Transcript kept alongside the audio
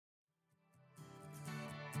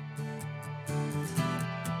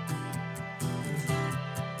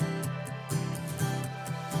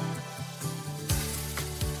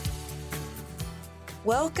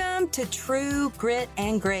Welcome to True Grit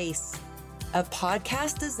and Grace, a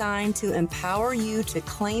podcast designed to empower you to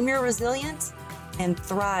claim your resilience and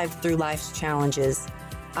thrive through life's challenges.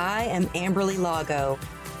 I am Amberly Lago,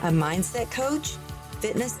 a mindset coach,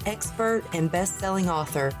 fitness expert, and best-selling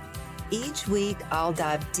author. Each week, I'll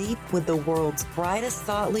dive deep with the world's brightest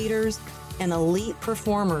thought leaders and elite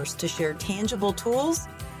performers to share tangible tools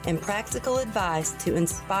and practical advice to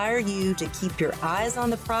inspire you to keep your eyes on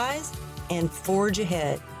the prize and forge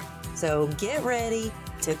ahead. So get ready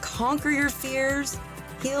to conquer your fears,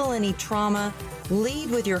 heal any trauma,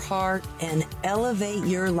 lead with your heart, and elevate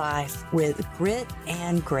your life with grit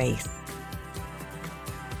and grace.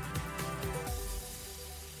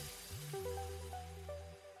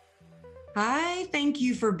 Hi, thank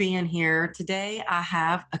you for being here. Today, I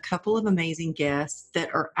have a couple of amazing guests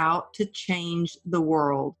that are out to change the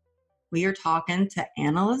world. We are talking to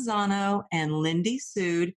Anna Lozano and Lindy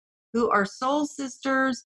Sood, who are soul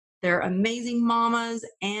sisters. They're amazing mamas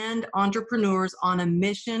and entrepreneurs on a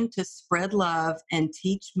mission to spread love and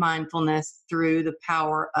teach mindfulness through the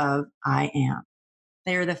power of I Am.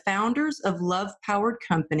 They are the founders of Love Powered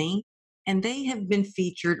Company, and they have been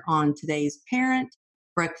featured on Today's Parent,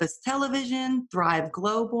 Breakfast Television, Thrive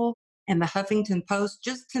Global, and the Huffington Post,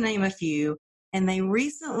 just to name a few. And they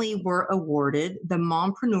recently were awarded the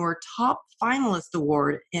Mompreneur Top Finalist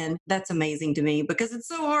Award. And that's amazing to me because it's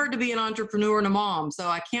so hard to be an entrepreneur and a mom. So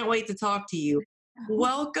I can't wait to talk to you.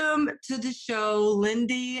 Welcome to the show,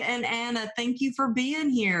 Lindy and Anna. Thank you for being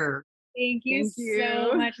here. Thank you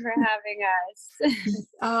so much for having us.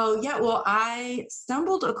 Oh, yeah. Well, I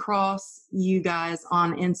stumbled across you guys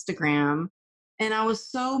on Instagram, and I was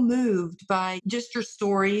so moved by just your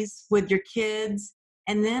stories with your kids.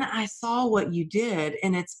 And then I saw what you did,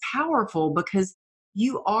 and it's powerful because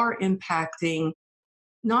you are impacting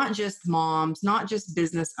not just moms, not just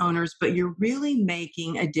business owners, but you're really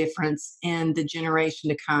making a difference in the generation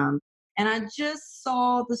to come. And I just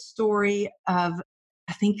saw the story of,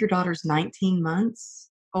 I think your daughter's 19 months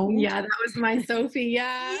old. Yeah, that was my Sophie.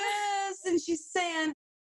 Yeah. Yes. And she's saying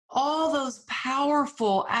all those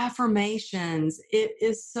powerful affirmations. It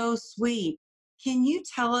is so sweet. Can you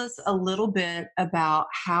tell us a little bit about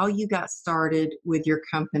how you got started with your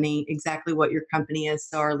company, exactly what your company is,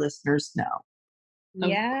 so our listeners know?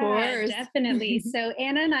 Yeah, Of course. definitely. So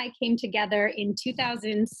Anna and I came together in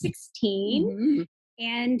 2016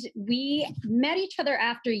 and we met each other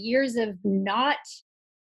after years of not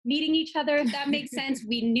meeting each other, if that makes sense.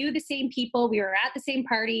 We knew the same people. We were at the same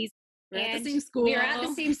parties. We're at the same school. We were at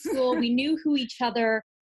the same school. We knew who each other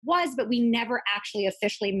was, but we never actually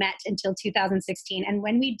officially met until 2016. And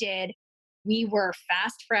when we did, we were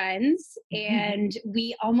fast friends and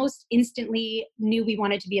we almost instantly knew we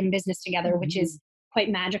wanted to be in business together, which is quite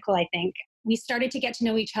magical, I think. We started to get to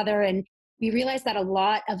know each other and we realized that a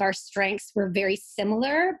lot of our strengths were very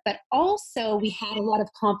similar, but also we had a lot of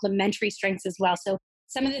complementary strengths as well. So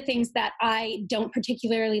some of the things that I don't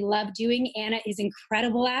particularly love doing, Anna is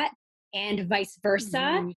incredible at, and vice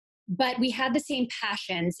versa. But we had the same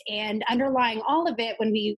passions, and underlying all of it,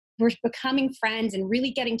 when we were becoming friends and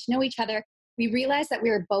really getting to know each other, we realized that we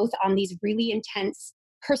were both on these really intense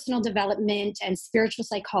personal development and spiritual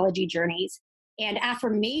psychology journeys. And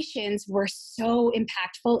affirmations were so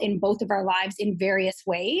impactful in both of our lives in various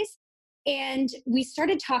ways. And we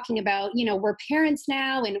started talking about, we're parents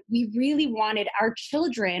now, and we really wanted our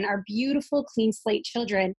children, our beautiful, clean slate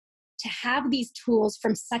children, to have these tools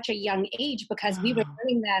from such a young age because we were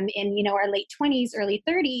learning them in, our late 20s, early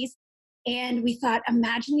 30s. And we thought,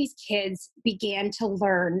 imagine these kids began to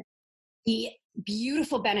learn the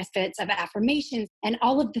beautiful benefits of affirmations and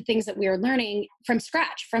all of the things that we are learning from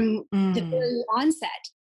scratch, from the very onset.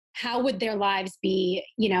 How would their lives be,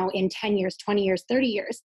 in 10 years, 20 years, 30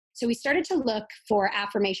 years? So we started to look for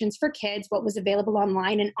affirmations for kids, what was available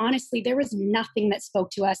online. And honestly, there was nothing that spoke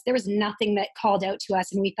to us. There was nothing that called out to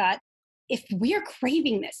us. And we thought, if we're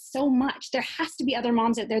craving this so much, there has to be other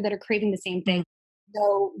moms out there that are craving the same thing.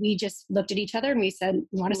 So we just looked at each other and we said,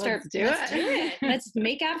 we want to start. Let's do it. Let's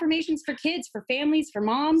make affirmations for kids, for families, for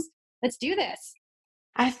moms. Let's do this.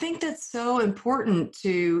 I think that's so important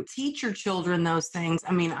to teach your children those things.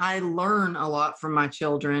 I mean, I learn a lot from my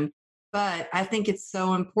children, but I think it's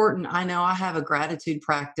so important. I know I have a gratitude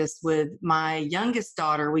practice with my youngest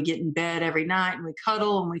daughter. We get in bed every night and we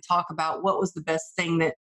cuddle and we talk about what was the best thing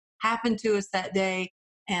that happened to us that day.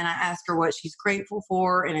 And I ask her what she's grateful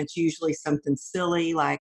for. And it's usually something silly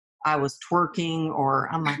like I was twerking, or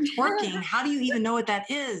I'm like, twerking? How do you even know what that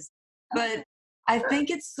is? But I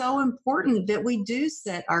think it's so important that we do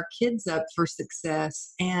set our kids up for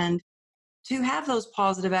success and to have those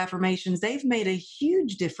positive affirmations, they've made a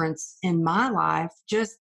huge difference in my life,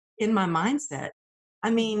 just in my mindset.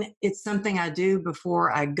 I mean, it's something I do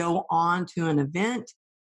before I go on to an event,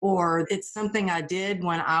 or it's something I did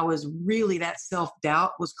when I was really that self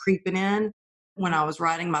doubt was creeping in when I was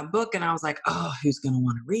writing my book. And I was like, oh, who's going to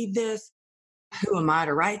want to read this? Who am I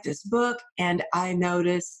to write this book? And I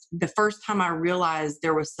noticed the first time I realized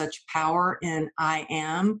there was such power in I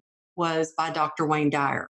am was by Dr. Wayne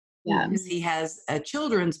Dyer. Yeah. He has a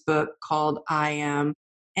children's book called I Am.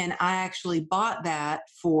 And I actually bought that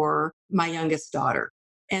for my youngest daughter.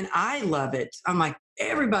 And I love it. I'm like,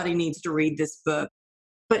 everybody needs to read this book.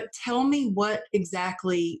 But tell me what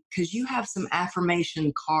exactly, because you have some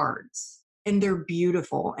affirmation cards and they're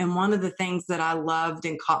beautiful. And one of the things that I loved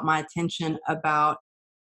and caught my attention about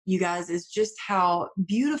you guys is just how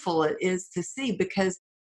beautiful it is to see, because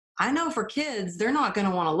I know for kids, they're not going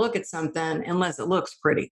to want to look at something unless it looks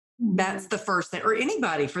pretty. That's the first thing, or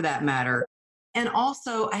anybody for that matter. And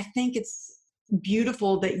also, I think it's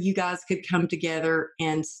beautiful that you guys could come together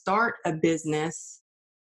and start a business,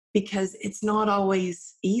 because it's not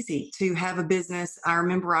always easy to have a business. I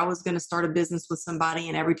remember I was going to start a business with somebody,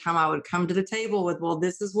 and every time I would come to the table with, well,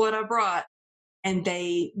 this is what I brought, and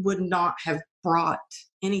they would not have brought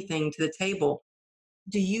anything to the table.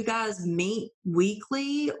 Do you guys meet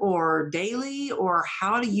weekly or daily, or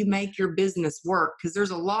how do you make your business work? Because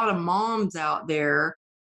there's a lot of moms out there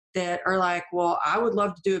that are like, well, I would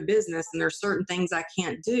love to do a business and there's certain things I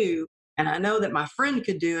can't do. And I know that my friend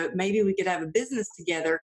could do it. Maybe we could have a business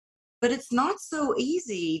together. But it's not so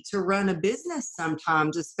easy to run a business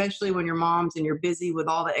sometimes, especially when you're moms and you're busy with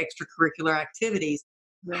all the extracurricular activities.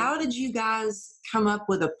 Right. How did you guys come up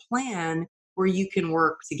with a plan where you can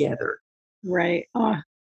work together? Right. Oh,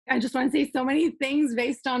 I just want to say so many things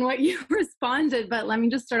based on what you responded, but let me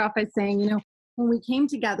just start off by saying, when we came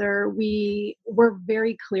together, we were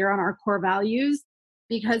very clear on our core values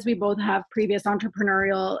because we both have previous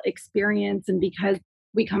entrepreneurial experience and because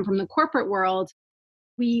we come from the corporate world.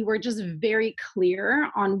 We were just very clear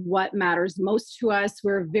on what matters most to us.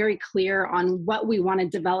 We're very clear on what we want to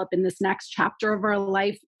develop in this next chapter of our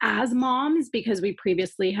life as moms because we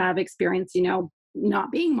previously have experience,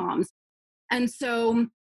 not being moms. And so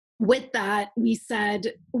with that, we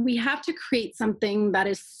said we have to create something that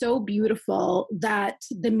is so beautiful that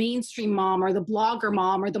the mainstream mom or the blogger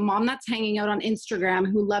mom or the mom that's hanging out on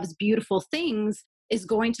Instagram who loves beautiful things is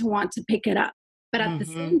going to want to pick it up. But at the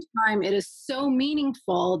same time, it is so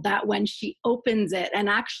meaningful that when she opens it and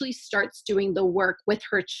actually starts doing the work with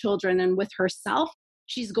her children and with herself,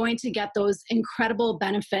 she's going to get those incredible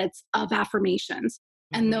benefits of affirmations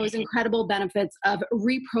and those incredible benefits of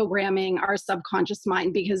reprogramming our subconscious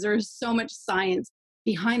mind, because there's so much science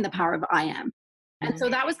behind the power of I am. And so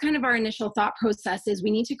that was kind of our initial thought process, is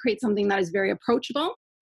we need to create something that is very approachable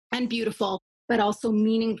and beautiful, but also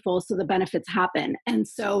meaningful so the benefits happen. And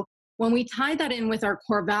so when we tie that in with our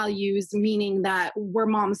core values, meaning that we're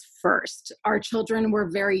moms first, our children were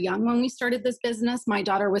very young when we started this business. My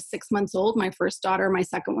daughter was 6 months old, my first daughter, my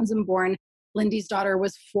second wasn't born. Lindy's daughter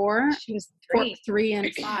was 4. She was 3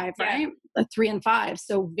 and 5, right? 3 and 5.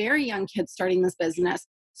 So very young kids starting this business.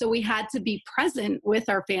 So we had to be present with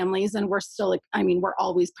our families, and we're still, we're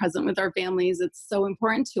always present with our families. It's so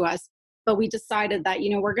important to us. But we decided that,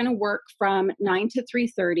 we're going to work from 9 to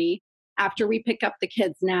 3:30. After we pick up the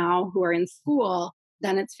kids now who are in school,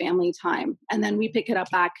 then it's family time. And then we pick it up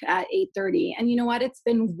back at 8:30. And you know what? It's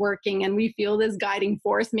been working, and we feel this guiding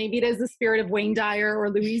force. Maybe it is the spirit of Wayne Dyer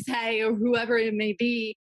or Louise Hay or whoever it may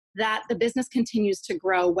be, that the business continues to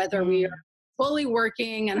grow, whether we are fully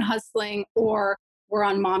working and hustling or we're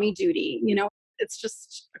on mommy duty. It's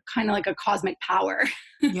just kind of like a cosmic power.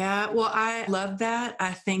 Yeah, well, I love that.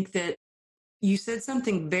 I think that you said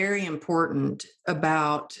something very important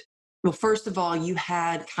about, well, first of all, you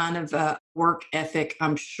had kind of a work ethic,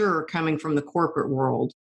 I'm sure, coming from the corporate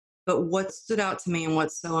world. But what stood out to me and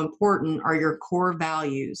what's so important are your core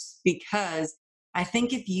values, because I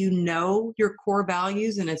think if you know your core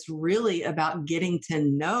values, and it's really about getting to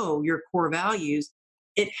know your core values,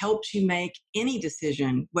 it helps you make any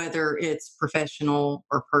decision, whether it's professional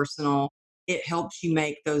or personal. It helps you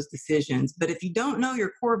make those decisions. But if you don't know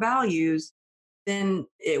your core values, then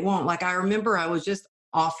it won't. Like, I remember I was just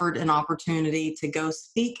offered an opportunity to go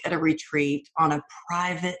speak at a retreat on a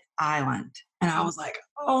private island. And I was like,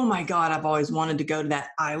 oh my God, I've always wanted to go to that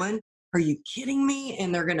island. Are you kidding me?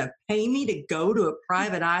 And they're going to pay me to go to a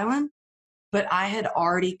private island? But I had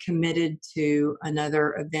already committed to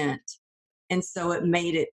another event. And so it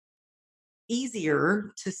made it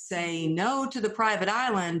easier to say no to the private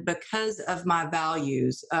island because of my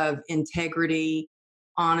values of integrity,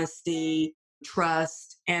 honesty,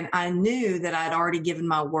 trust. And I knew that I'd already given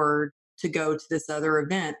my word to go to this other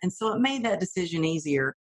event. And so it made that decision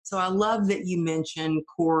easier. So I love that you mentioned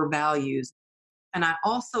core values. And I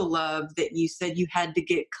also love that you said you had to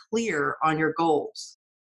get clear on your goals.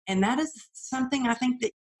 And that is something I think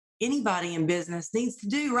that anybody in business needs to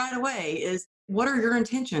do right away is what are your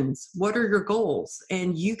intentions? What are your goals?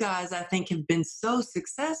 And you guys, I think, have been so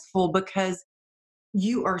successful because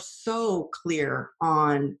you are so clear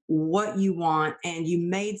on what you want and you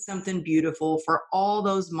made something beautiful for all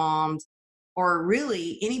those moms or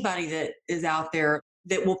really anybody that is out there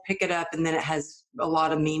that will pick it up and then it has a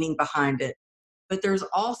lot of meaning behind it. But there's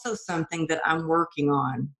also something that I'm working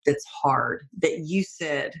on that's hard that you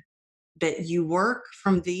said that you work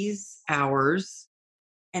from these hours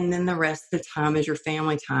and then the rest of the time is your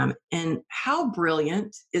family time. And how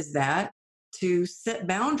brilliant is that to set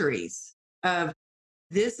boundaries of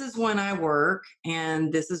this is when I work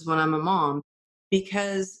and this is when I'm a mom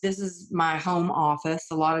because this is my home office.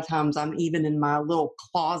 A lot of times I'm even in my little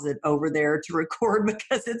closet over there to record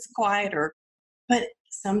because it's quieter. But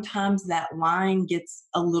sometimes that line gets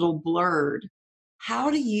a little blurred.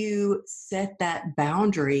 How do you set that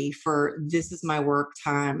boundary for this is my work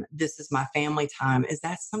time, this is my family time? Is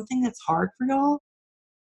that something that's hard for y'all?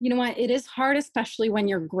 You know what? It is hard, especially when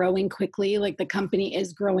you're growing quickly. Like the company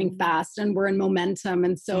is growing fast and we're in momentum.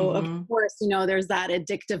 And so, of Mm-hmm. course, there's that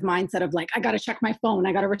addictive mindset of like, I got to check my phone,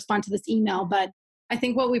 I got to respond to this email. But I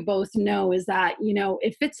think what we both know is that,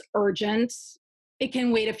 if it's urgent, it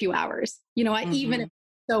can wait a few hours. Even Mm-hmm. if it's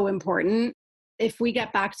so important, if we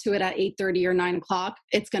get back to it at 8:30 or 9 o'clock,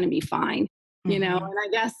 it's going to be fine. Mm-hmm. And I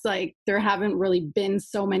guess like there haven't really been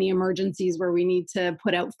so many emergencies where we need to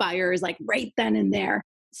put out fires like right then and there.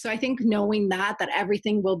 So I think knowing that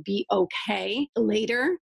everything will be okay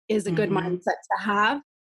later is a good Mm-hmm. mindset to have.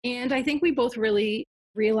 And I think we both really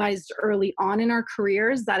realized early on in our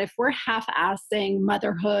careers that if we're half-assing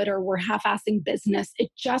motherhood or we're half-assing business, it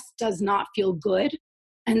just does not feel good.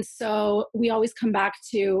 And so we always come back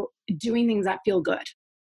to doing things that feel good.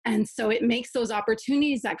 And so it makes those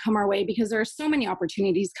opportunities that come our way, because there are so many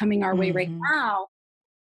opportunities coming our way right Mm-hmm. now.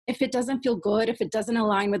 If it doesn't feel good, if it doesn't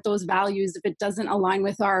align with those values, if it doesn't align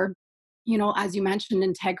with our, as you mentioned,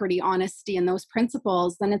 integrity, honesty, and those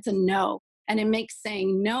principles, then it's a no. And it makes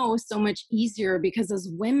saying no so much easier because as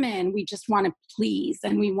women, we just want to please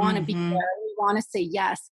and we want to be Mm-hmm. there and we want to say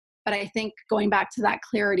yes. But I think going back to that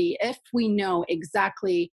clarity, if we know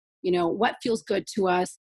exactly, what feels good to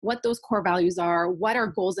us, what those core values are, what our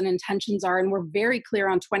goals and intentions are, and we're very clear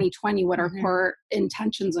on 2020 what our Mm-hmm. core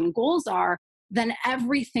intentions and goals are, then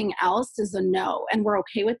everything else is a no. And we're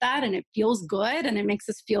okay with that. And it feels good. And it makes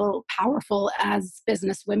us feel powerful as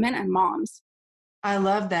business women and moms. I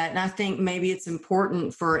love that. And I think maybe it's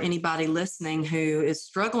important for anybody listening who is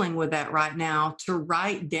struggling with that right now to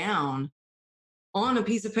write down on a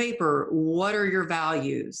piece of paper what are your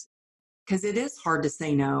values? Because it is hard to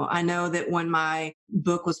say no. I know that when my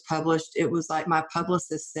book was published, it was like my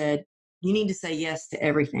publicist said, you need to say yes to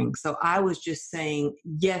everything. So I was just saying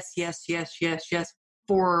yes, yes, yes, yes, yes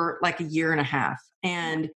for like a year and a half.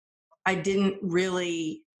 And I didn't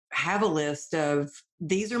really have a list of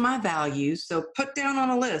these are my values. So put down on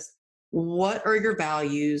a list what are your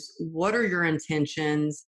values? What are your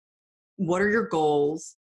intentions? What are your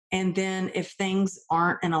goals? And then if things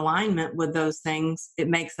aren't in alignment with those things, it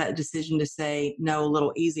makes that decision to say no a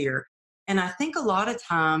little easier. And I think a lot of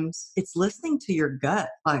times it's listening to your gut.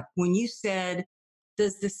 Like when you said,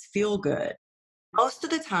 does this feel good? Most of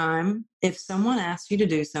the time, if someone asks you to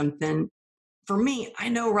do something, for me, I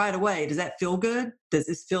know right away, does that feel good? Does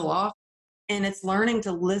this feel off? And it's learning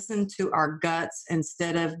to listen to our guts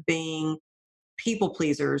instead of being people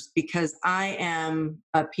pleasers because I am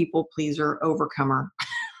a people pleaser overcomer.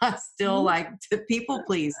 I still Mhm. like to people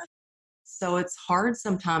please. So it's hard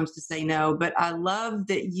sometimes to say no, but I love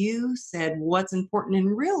that you said what's important.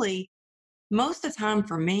 And really, most of the time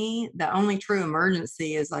for me, the only true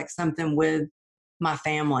emergency is like something with my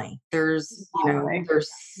family. Exactly. There's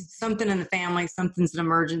something in the family, something's an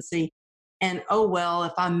emergency. And oh, well,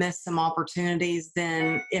 if I miss some opportunities,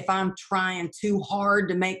 then if I'm trying too hard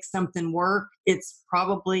to make something work, it's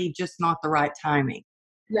probably just not the right timing.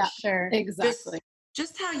 For Yeah, sure. exactly.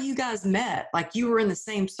 Just how you guys met, like you were in the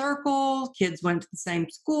same circle, kids went to the same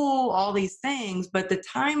school, all these things, but the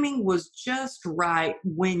timing was just right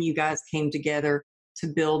when you guys came together to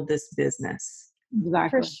build this business. For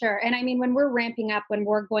Exactly. sure. And I mean, when we're ramping up, when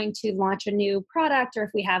we're going to launch a new product or if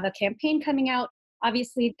we have a campaign coming out,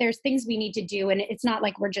 obviously there's things we need to do. And it's not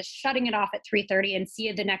like we're just shutting it off at 3:30 and see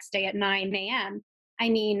you the next day at 9 a.m. I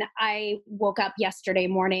mean, I woke up yesterday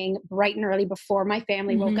morning bright and early before my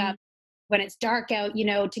family woke Mm-hmm. up, when it's dark out,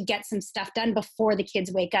 to get some stuff done before the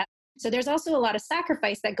kids wake up. So there's also a lot of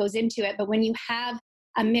sacrifice that goes into it. But when you have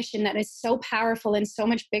a mission that is so powerful and so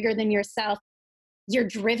much bigger than yourself, you're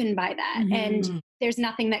driven by that. And there's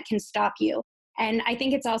nothing that can stop you. And I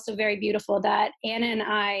think it's also very beautiful that Anna and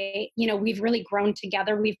I, we've really grown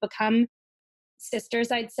together. We've become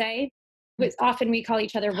sisters, I'd say. But often we call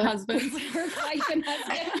each other husbands. Work wife and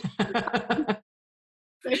husband.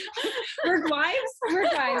 Work wives,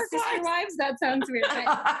 sister wives. That sounds weird.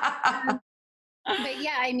 But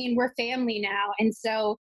yeah, I mean, we're family now. And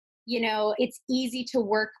so, it's easy to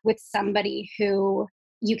work with somebody who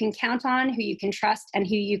you can count on, who you can trust, and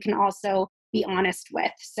who you can also be honest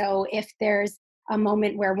with. So if there's a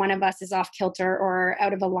moment where one of us is off kilter or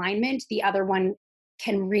out of alignment, the other one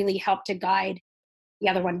can really help to guide the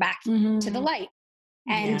other one back to the light.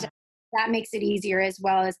 And that makes it easier, as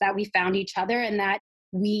well as that we found each other and that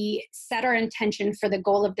we set our intention for the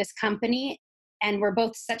goal of this company. And we're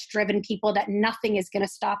both such driven people that nothing is going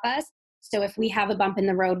to stop us. So if we have a bump in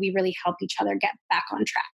the road, we really help each other get back on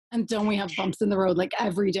track. And don't we have bumps in the road like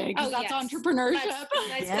every day? Because that's yes. entrepreneurship.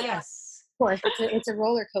 Yes. Of course, it's a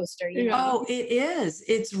roller coaster. Oh, it is.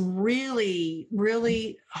 It's really,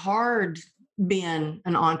 really hard being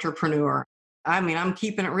an entrepreneur. I mean, I'm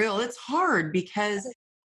keeping it real. It's hard because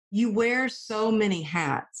you wear so many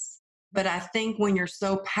hats. But I think when you're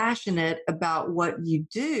so passionate about what you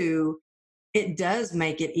do, it does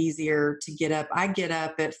make it easier to get up. I get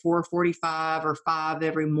up at 4:45 or 5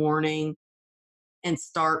 every morning and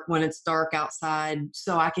start when it's dark outside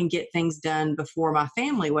so I can get things done before my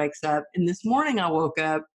family wakes up. And this morning I woke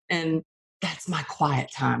up and that's my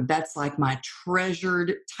quiet time. That's like my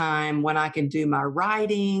treasured time when I can do my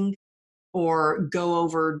writing or go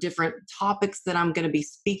over different topics that I'm going to be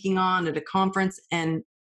speaking on at a conference. And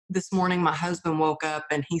this morning my husband woke up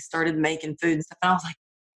and he started making food and stuff. And I was like,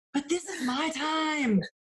 but this is my time.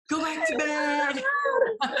 Go back to bed.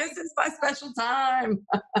 This is my special time.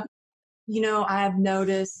 I've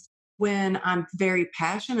noticed when I'm very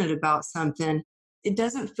passionate about something, it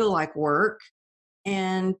doesn't feel like work.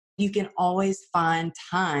 And you can always find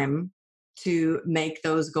time to make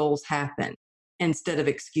those goals happen instead of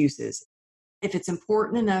excuses. If it's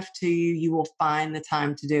important enough to you, you will find the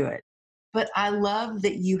time to do it. But I love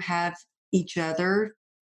that you have each other.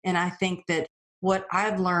 And I think that what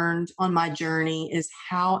I've learned on my journey is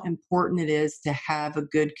how important it is to have a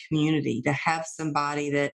good community, to have somebody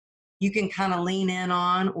that you can kind of lean in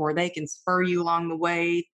on or they can spur you along the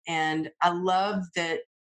way. And I love that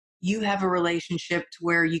you have a relationship to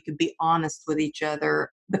where you could be honest with each other,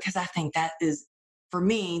 because I think that is, for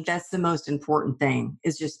me, that's the most important thing,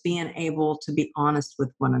 is just being able to be honest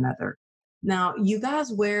with one another. Now, you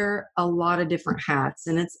guys wear a lot of different hats,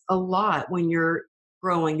 and it's a lot when you're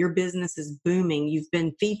growing. Your business is booming. You've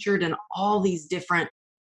been featured in all these different,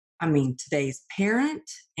 today's Parent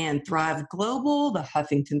and Thrive Global, the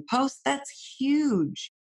Huffington Post. That's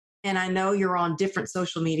huge. And I know you're on different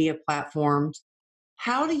social media platforms.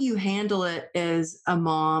 How do you handle it as a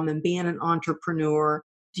mom and being an entrepreneur?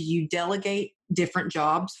 Do you delegate different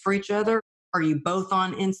jobs for each other? Are you both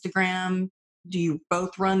on Instagram? Do you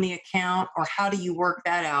both run the account? Or how do you work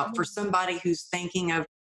that out for somebody who's thinking of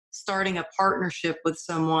starting a partnership with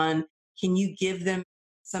someone? Can you give them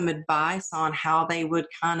some advice on how they would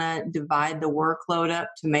kind of divide the workload up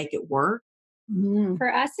to make it work?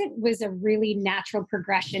 For us, it was a really natural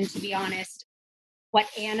progression, to be honest. What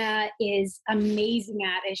Anna is amazing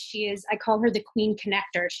at is I call her the queen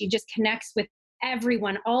connector. She just connects with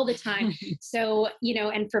everyone all the time. So,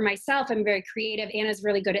 and for myself, I'm very creative. Anna's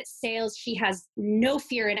really good at sales. She has no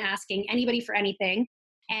fear in asking anybody for anything.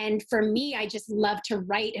 And for me, I just love to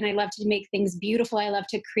write and I love to make things beautiful. I love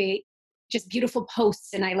to create just beautiful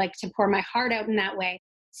posts and I like to pour my heart out in that way.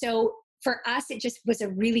 So for us, it just was a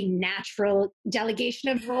really natural delegation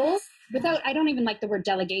of roles. I don't even like the word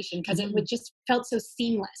delegation because it would just felt so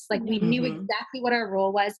seamless. Like we knew exactly what our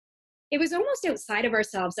role was. It was almost outside of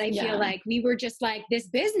ourselves. I feel like we were just like, this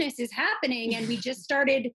business is happening. And we just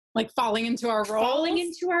started like falling into our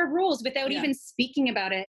roles without even speaking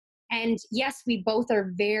about it. And yes, we both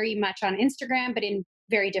are very much on Instagram, but in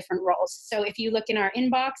very different roles. So if you look in our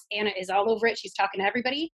inbox, Anna is all over it. She's talking to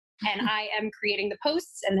everybody. And I am creating the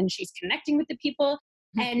posts and then she's connecting with the people.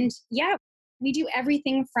 And yeah, we do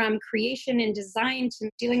everything from creation and design to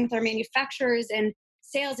dealing with our manufacturers and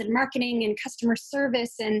sales and marketing and customer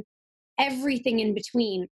service and everything in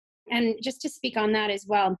between. And just to speak on that as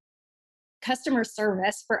well, customer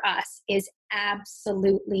service for us is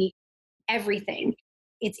absolutely everything.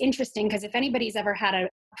 It's interesting because if anybody's ever had a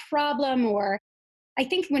problem or I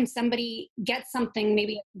think when somebody gets something,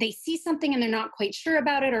 maybe they see something and they're not quite sure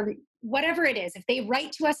about it or whatever it is, if they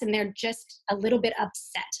write to us and they're just a little bit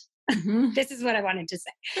upset, Mhm. this is what I wanted to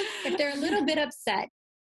say. If they're a little bit upset,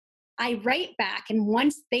 I write back, and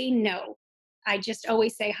once they know, I just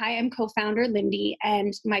always say, "Hi, I'm co founder Lindy,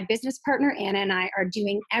 and my business partner Anna and I are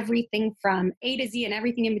doing everything from A to Z and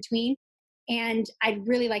everything in between. And I'd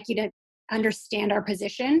really like you to understand our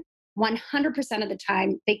position." 100% of the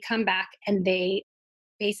time, they come back and they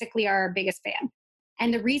basically are our biggest fan.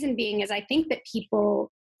 And the reason being is I think that people,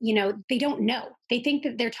 they don't know. They think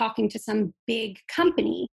that they're talking to some big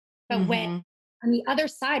company, but when Mm-hmm. on the other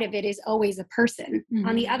side of it is always a person.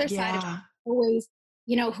 On the Mhm. other side of it, Yeah. always,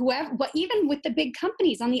 whoever, but even with the big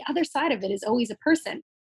companies, on the other side of it is always a person.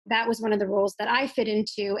 That was one of the roles that I fit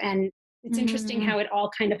into. And it's interesting Mhm. how it all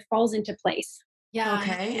kind of falls into place. Yeah.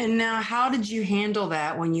 Okay. And now, how did you handle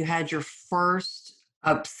that when you had your first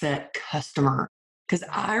upset customer? Because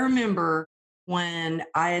I remember when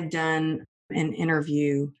I had done an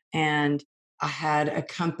interview and I had a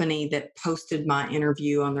company that posted my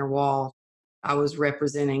interview on their wall. I was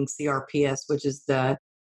representing CRPS, which is the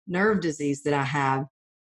nerve disease that I have.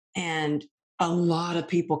 And a lot of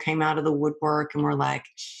people came out of the woodwork and were like,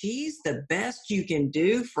 she's the best you can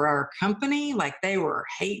do for our company. Like they were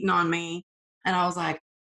hating on me. And I was like,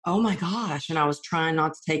 oh my gosh. And I was trying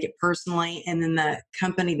not to take it personally. And then the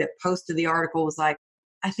company that posted the article was like,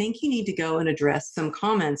 I think you need to go and address some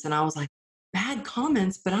comments. And I was like, bad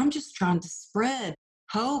comments, but I'm just trying to spread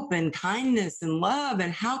hope and kindness and love.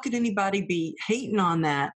 And how could anybody be hating on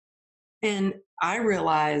that? And I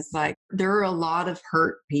realized like there are a lot of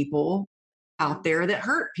hurt people out there that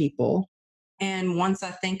hurt people. And once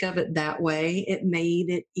I think of it that way, it made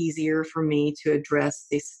it easier for me to address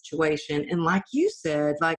the situation. And like you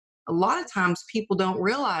said, like a lot of times people don't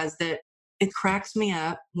realize that it cracks me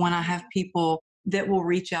up when I have people that will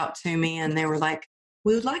reach out to me and they were like,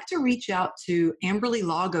 we would like to reach out to Amberly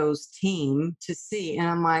Lago's team to see. And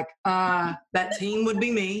I'm like, that team would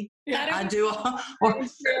be me. That Yeah. I is do, or, very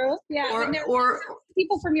true. Yeah. When or,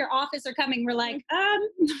 people from your office are coming, we're like,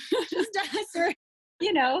 just us, or,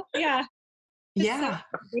 yeah. It's so yeah,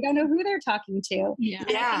 they don't know who they're talking to. Yeah. And I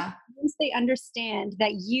think yeah. once they understand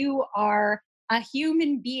that you are a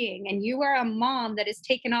human being and you are a mom that has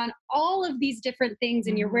taken on all of these different things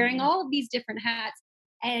and you're wearing Mhm. all of these different hats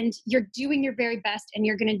and you're doing your very best and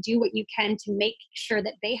you're going to do what you can to make sure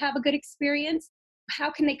that they have a good experience, how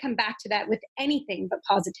can they come back to that with anything but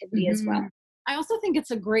positivity as well? Mhm. I also think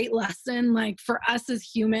it's a great lesson, like for us as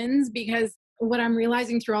humans, because what I'm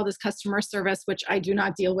realizing through all this customer service, which I do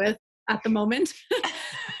not deal with at the moment,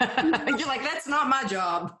 You're like, that's not my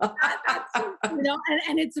job. that's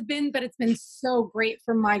and it's been so great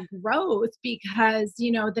for my growth because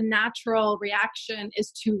the natural reaction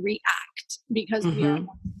is to react because we are Hmm.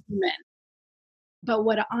 human. But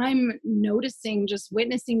what I'm noticing, just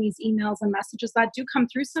witnessing these emails and messages that do come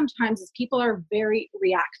through sometimes, is people are very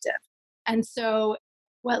reactive. And so,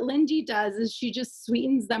 what Lindy does is she just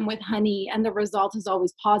sweetens them with honey, and the result is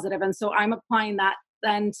always positive. And so, I'm applying that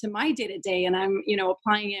then to my day to day, and I'm,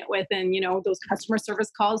 applying it within, those customer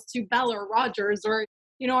service calls to Bell or Rogers or,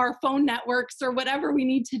 our phone networks or whatever we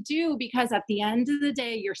need to do, because at the end of the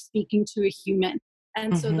day, you're speaking to a human.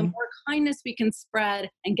 And so the Hmm. more kindness we can spread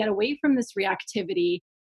and get away from this reactivity,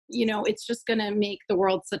 it's just going to make the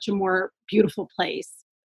world such a more beautiful place.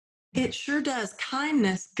 It sure does.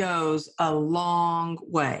 Kindness goes a long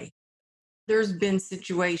way. There's been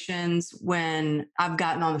situations when I've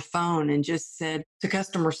gotten on the phone and just said to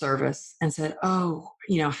customer service and said, oh,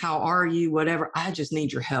 how are you? Whatever. I just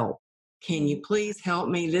need your help. Can you please help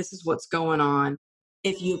me? This is what's going on.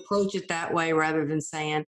 If you approach it that way rather than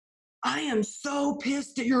saying, I am so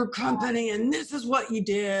pissed at your company and this is what you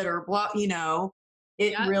did or blah,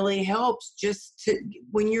 it Yeah. really helps just to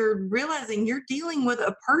when you're realizing you're dealing with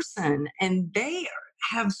a person and they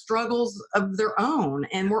have struggles of their own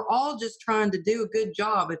and we're all just trying to do a good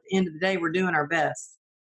job. At the end of the day, we're doing our best.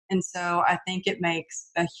 And so I think it makes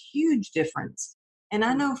a huge difference. And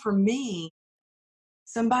I know for me,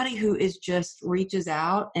 somebody who is just reaches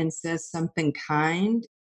out and says something kind,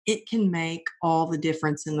 it can make all the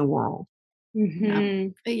difference in the world. Yeah. Hmm.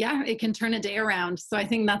 Yeah, it can turn a day around. So I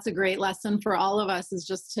think that's a great lesson for all of us, is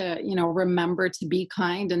just to, remember to be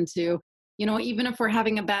kind and to, even if we're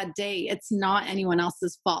having a bad day, it's not anyone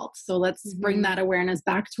else's fault. So let's bring Hmm. that awareness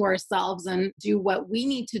back to ourselves and do what we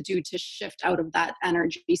need to do to shift out of that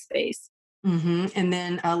energy space. And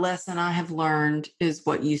then a lesson I have learned is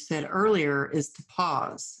what you said earlier is to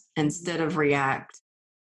pause Mhm. instead of react.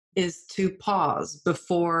 is to pause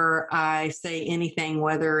before I say anything,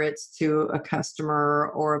 whether it's to a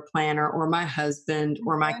customer or a planner or my husband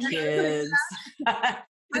or my kids.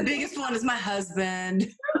 The biggest one is my husband.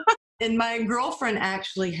 And my girlfriend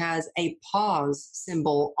actually has a pause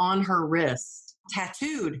symbol on her wrist,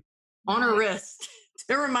 tattooed on her wrist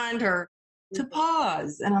to remind her to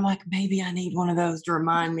pause. And I'm like, maybe I need one of those to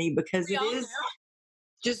remind me because it is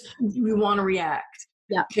just, you want to react.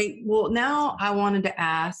 Yeah. Okay. Well, now I wanted to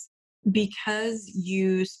ask, because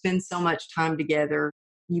you spend so much time together,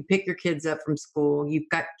 you pick your kids up from school, you've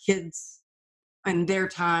got kids and their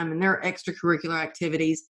time and their extracurricular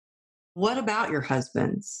activities. What about your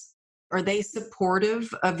husbands? Are they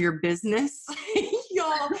supportive of your business?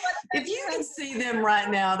 Y'all, if you can see them right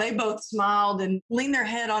now, they both smiled and leaned their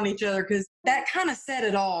head on each other because that kind of said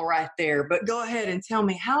it all right there. But go ahead and tell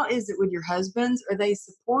me, how is it with your husbands? Are they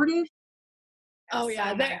supportive? Oh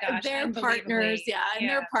yeah, Oh my gosh, they're partners. unbelievably. Yeah, and Yeah.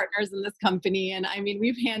 they're partners in this company. And I mean,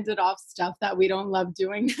 we've handed off stuff that we don't love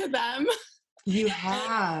doing to them. You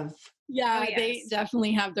have. Yeah, Oh, they yes.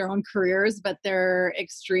 definitely have their own careers, but they're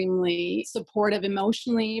extremely supportive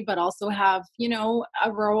emotionally, but also have,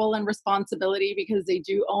 a role and responsibility because they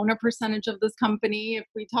do own a percentage of this company if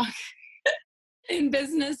we talk in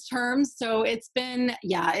business terms. So it's been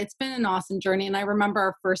an awesome journey. And I remember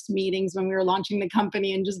our first meetings when we were launching the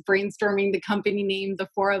company and just brainstorming the company name, the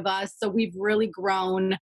four of us. So we've really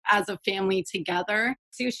grown as a family together.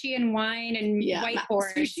 Sushi and wine and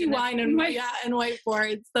whiteboards. Sushi, wine, and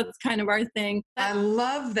whiteboards. That's kind of our thing. I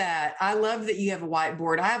love that. I love that you have a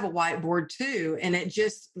whiteboard. I have a whiteboard too. And it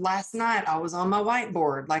just, last night I was on my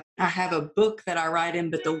whiteboard. Like I have a book that I write in,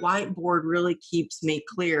 but the whiteboard really keeps me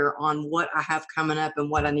clear on what I have coming up and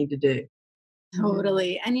what I need to do.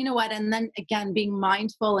 Totally. And you know what? And then again, being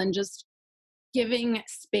mindful and just giving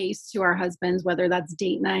space to our husbands, whether that's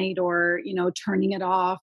date night or, turning it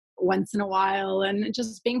off once in a while and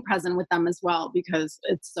just being present with them as well, because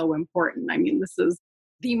it's so important. I mean, this is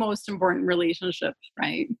the most important relationship,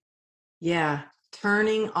 right? Yeah.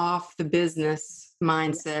 Turning off the business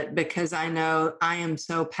mindset because I know I am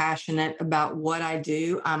so passionate about what I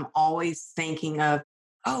do. I'm always thinking of,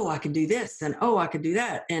 oh, I could do this and oh, I could do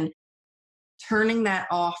that. And turning that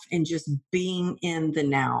off and just being in the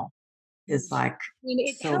now is like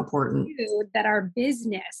It so helps important. too that our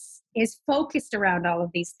business is focused around all of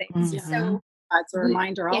these things. Yeah. Mhm. That's a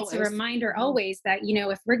reminder always. It's a reminder always that,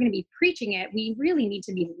 if we're going to be preaching it, we really need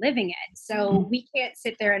to be living it. So we can't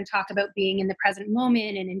sit there and talk about being in the present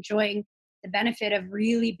moment and enjoying the benefit of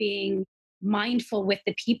really being mindful with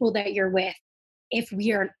the people that you're with if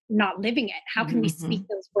we are not living it. How can we speak Mhm.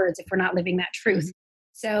 those words if we're not living that truth?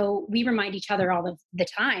 So we remind each other all of the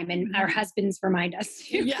time, and our husbands remind us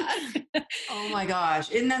too. Yeah. Oh my gosh.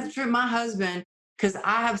 Isn't that true? My husband, because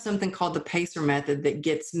I have something called the pacer method that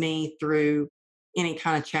gets me through any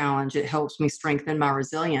kind of challenge. It helps me strengthen my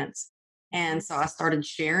resilience. And so I started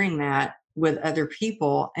sharing that with other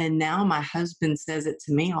people. And now my husband says it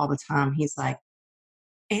to me all the time. He's like,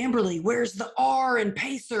 Amberly, where's the R in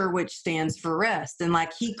pacer, which stands for rest? And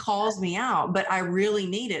like he calls me out, but I really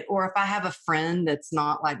need it. Or if I have a friend that's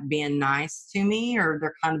not like being nice to me or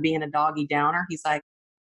they're kind of being a doggy downer, he's like,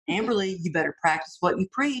 Amberly, you better practice what you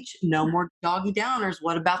preach. No more doggy downers.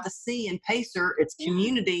 What about the C in Pacer? It's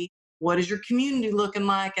community. What is your community looking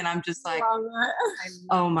like? And I'm just like,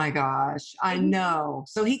 oh my gosh, I know.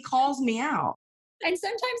 So he calls me out. And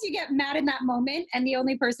sometimes you get mad in that moment, and the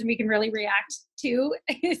only person we can really react to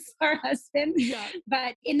is our husband. Yeah.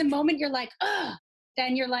 But in the moment, you're like, ugh.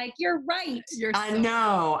 Then you're like, you're right. I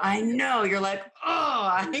know. You're like, oh,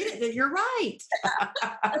 I hate it. You're right.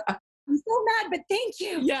 I'm so mad, but thank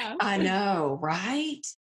you. Yeah. I know, right?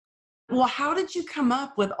 Well, how did you come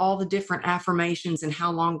up with all the different affirmations and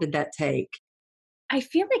how long did that take? I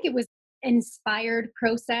feel like it was an inspired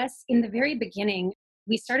process. In the very beginning,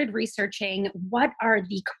 we started researching what are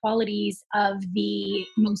the qualities of the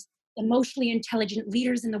most emotionally intelligent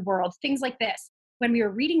leaders in the world, things like this. When we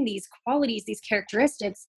were reading these qualities, these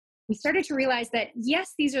characteristics, we started to realize that,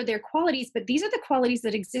 yes, these are their qualities, but these are the qualities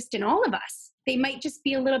that exist in all of us. They might just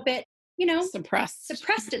be a little bit,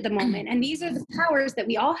 suppressed at the moment. And these are the powers that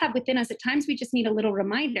we all have within us. At times, we just need a little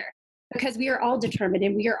reminder because we are all determined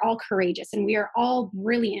and we are all courageous and we are all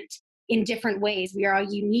brilliant in different ways. We are all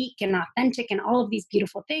unique and authentic and all of these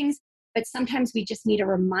beautiful things. But sometimes we just need a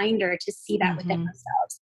reminder to see that within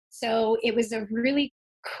ourselves. So it was a really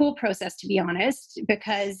cool process, to be honest,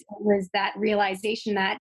 because it was that realization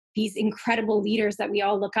that these incredible leaders that we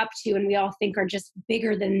all look up to and we all think are just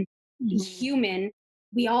bigger than human,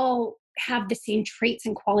 we all have the same traits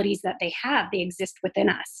and qualities that they have. They exist within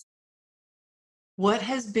us. What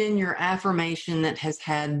has been your affirmation that has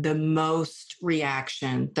had the most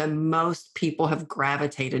reaction, the most people have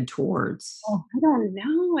gravitated towards? Oh, I don't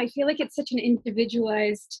know. I feel like it's such an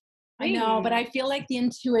individualized I know, but thing. I feel like the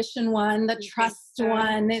intuition one, the You think trust so?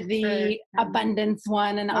 one, For the abundance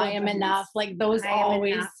one, and I am enough, abundance. like those I am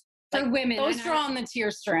always, enough. like For women, those and draw on the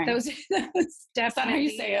tear string. those those Is that how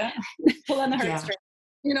you definitely say it? Pull on the Yeah. heartstring.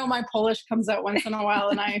 You know, my Polish comes out once in a while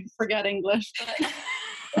and I forget English.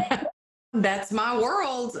 But That's my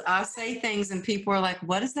world. I say things and people are like,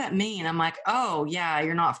 what does that mean? I'm like, oh, yeah,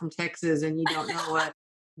 you're not from Texas and you don't know what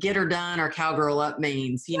get her done or cowgirl up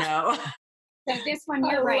means, you know? So this one,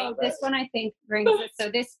 I you're right. love This it. one I think brings it. So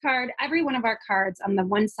this card, every one of our cards on the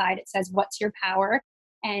one side, it says, "What's your power?"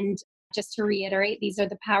 And just to reiterate, these are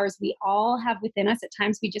the powers we all have within us. At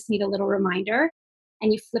times, we just need a little reminder.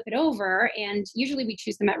 And you flip it over, and usually we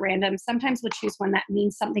choose them at random. Sometimes we'll choose one that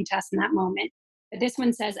means something to us in that moment. But this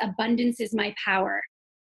one says, "Abundance is my power.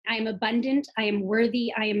 I am abundant. I am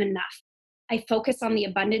worthy. I am enough. I focus on the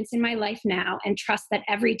abundance in my life now and trust that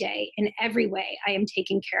every day, in every way, I am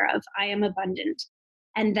taken care of. I am abundant."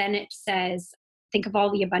 And then it says, think of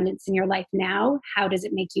all the abundance in your life now. How does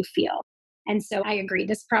it make you feel? And so I agree.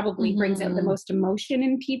 This probably brings out the Mhm. most emotion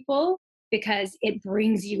in people because it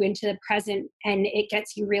brings you into the present and it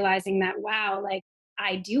gets you realizing that, wow, like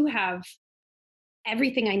I do have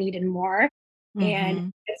everything I need and more. And Hmm.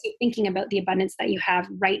 gets you thinking about the abundance that you have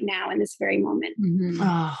right now in this very moment. Mhm.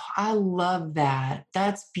 Oh, I love that.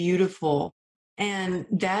 That's beautiful. And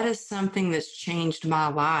that is something that's changed my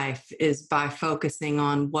life is by focusing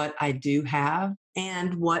on what I do have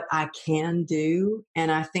and what I can do.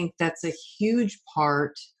 And I think that's a huge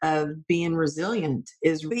part of being resilient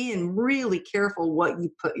is being really careful what you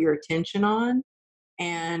put your attention on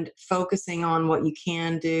and focusing on what you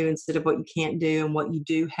can do instead of what you can't do and what you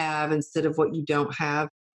do have instead of what you don't have.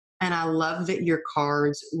 And I love that your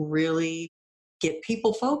cards really get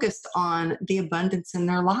people focused on the abundance in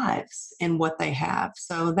their lives and what they have.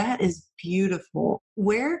 So that is beautiful.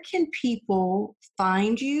 Where can people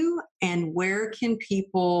find you and where can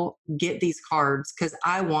people get these cards? Because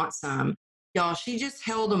I want some. Y'all, she just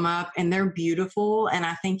held them up and they're beautiful. And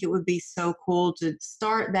I think it would be so cool to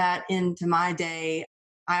start that into my day.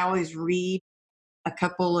 I always read a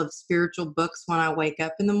couple of spiritual books when I wake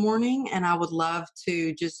up in the morning, and I would love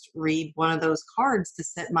to just read one of those cards to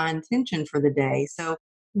set my intention for the day. So,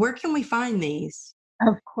 where can we find these?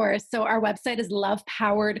 Of course. So our website is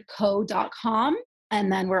lovepoweredco.com.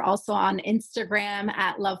 And then we're also on Instagram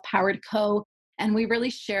at lovepoweredco. And we really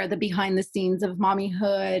share the behind the scenes of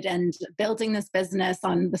mommyhood and building this business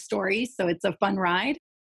on the stories. So it's a fun ride.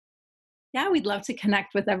 Yeah, we'd love to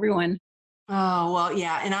connect with everyone. Oh, well,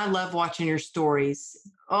 yeah. And I love watching your stories.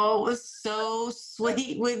 Oh, it was so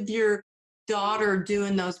sweet with your daughter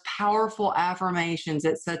doing those powerful affirmations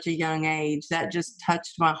at such a young age. That just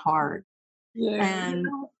touched my heart. Yeah. And You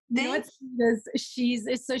know thank what's cute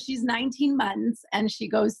is she's 19 months and she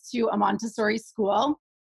goes to a Montessori school.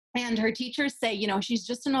 And her teachers say, you know, she's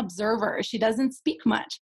just an observer. She doesn't speak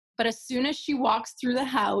much. But as soon as she walks through the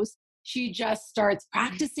house, she just starts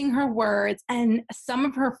practicing her words. And some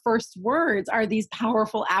of her first words are these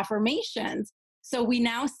powerful affirmations. So we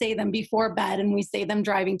now say them before bed and we say them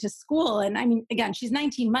driving to school. And I mean, again, she's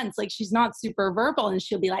 19 months, like she's not super verbal. And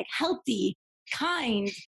she'll be like, healthy, kind,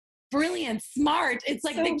 brilliant, smart. It's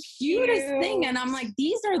like So the cutest thing. cute. And I'm like,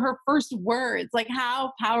 these are her first words. Like,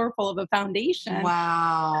 how powerful of a foundation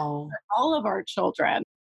Wow. all of our children.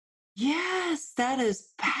 Yes, that is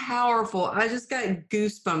powerful. I just got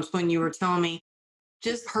goosebumps when you were telling me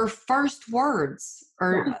just her first words Yeah.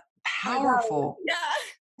 are I know. powerful. Yeah.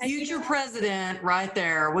 And you Future know, president right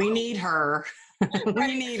there. We need her. We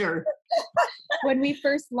Right. need her. when we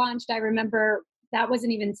first launched, I remember that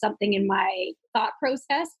wasn't even something in my thought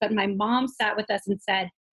process, but my mom sat with us and said,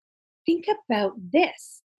 think about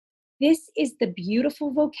this. This is the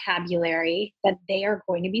beautiful vocabulary that they are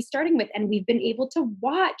going to be starting with. And we've been able to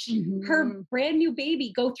watch her Mhm. brand new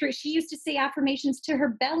baby go through. She used to say affirmations to her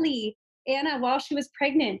belly, Anna, while she was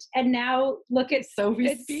pregnant. And now look at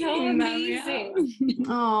Sophie's it's so speaking them, yeah. amazing.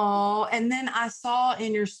 Oh, and then I saw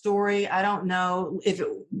in your story, I don't know if it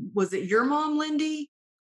was it your mom, Lindy?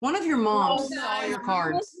 One of your moms Oh, saw my your mom.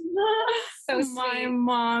 cards. So My sweet.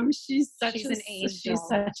 mom, She's an she's angel.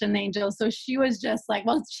 such an angel. So she was just like,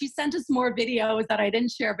 well, she sent us more videos that I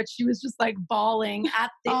didn't share, but she was just like bawling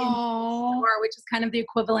at the in Oh, store, which is kind of the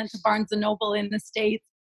equivalent to Barnes and Noble in the States.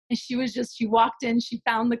 And she walked in, she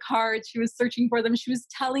found the cards, she was searching for them. She was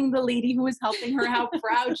telling the lady who was helping her how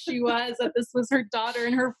proud she was that this was her daughter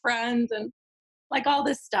and her friend. And like all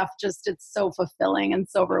this stuff, just it's so fulfilling and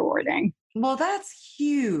so rewarding. Well, that's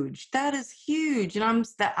huge. That is huge. And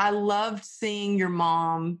I loved seeing your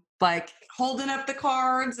mom like holding up the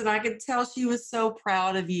cards, and I could tell she was so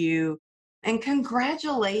proud of you. And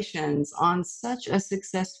congratulations on such a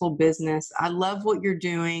successful business. I love what you're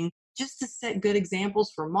doing just to set good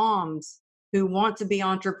examples for moms who want to be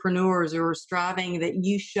entrepreneurs or are striving, that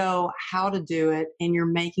you show how to do it, and you're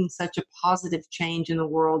making such a positive change in the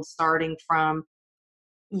world, starting from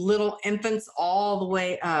little infants all the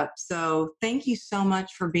way up. So thank you so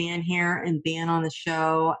much for being here and being on the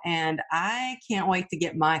show. And I can't wait to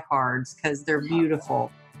get my cards because they're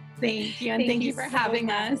beautiful. Thank you. And thank you for having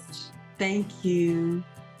us. Thank you.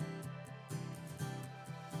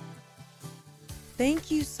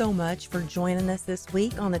 Thank you so much for joining us this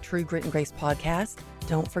week on the True Grit and Grace podcast.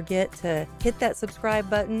 Don't forget to hit that subscribe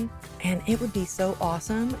button, and it would be so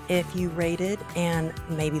awesome if you rated and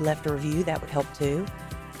maybe left a review. That would help too.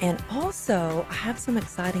 And also, I have some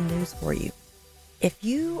exciting news for you. If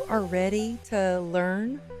you are ready to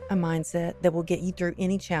learn a mindset that will get you through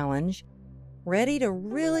any challenge, ready to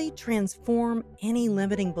really transform any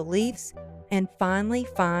limiting beliefs, and finally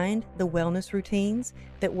find the wellness routines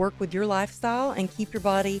that work with your lifestyle and keep your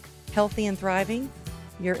body healthy and thriving,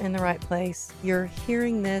 you're in the right place. You're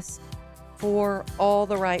hearing this for all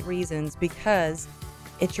the right reasons, because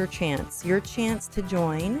it's your chance to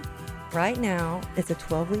join. Right now, it's a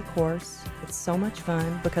 12-week course. It's so much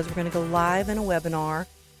fun because we're going to go live in a webinar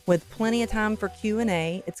with plenty of time for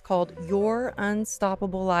Q&A. It's called Your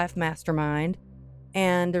Unstoppable Life Mastermind.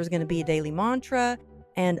 And there's going to be a daily mantra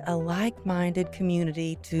and a like-minded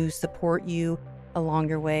community to support you along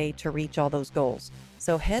your way to reach all those goals.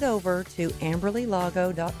 So head over to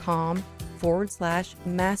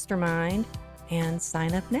amberlylago.com/mastermind and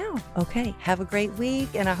sign up now. Okay, have a great week,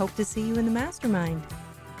 and I hope to see you in the mastermind.